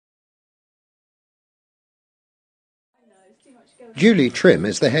Julie Trim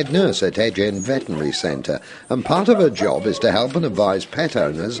is the head nurse at Hedge Veterinary Centre, and part of her job is to help and advise pet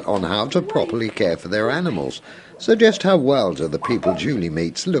owners on how to properly care for their animals. So just how well do the people Julie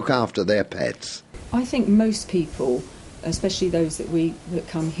meets look after their pets? I think most people, especially those that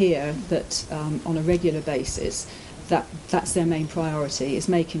come here that on a regular basis, that's their main priority, is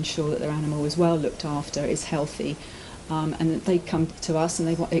making sure that their animal is well looked after, is healthy, and that they come to us and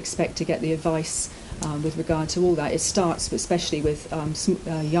they expect to get the advice with regard to all that. It starts especially with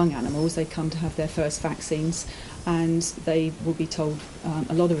young animals. They come to have their first vaccines, and they will be told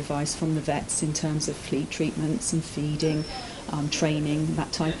a lot of advice from the vets in terms of flea treatments and feeding, training,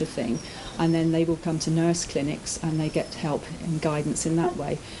 that type of thing. And then they will come to nurse clinics and they get help and guidance in that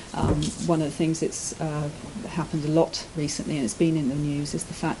way. One of the things that's happened a lot recently, and it's been in the news, is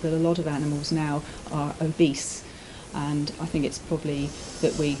the fact that a lot of animals now are obese. And I think it's probably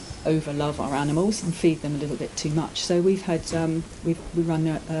that we overlove our animals and feed them a little bit too much. So we've had we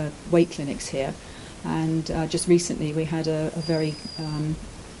run weight clinics here, and just recently we had a very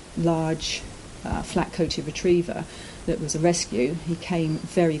large flat-coated retriever that was a rescue. He came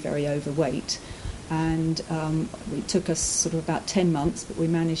very, very overweight, and it took us sort of about 10 months, but we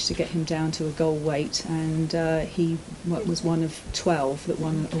managed to get him down to a goal weight, and he was one of 12 that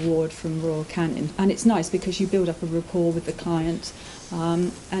won an award from Royal Canin. And it's nice because you build up a rapport with the client,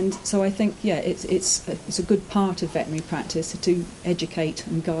 and so I think, yeah, it's a good part of veterinary practice to educate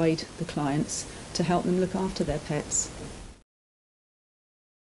and guide the clients to help them look after their pets.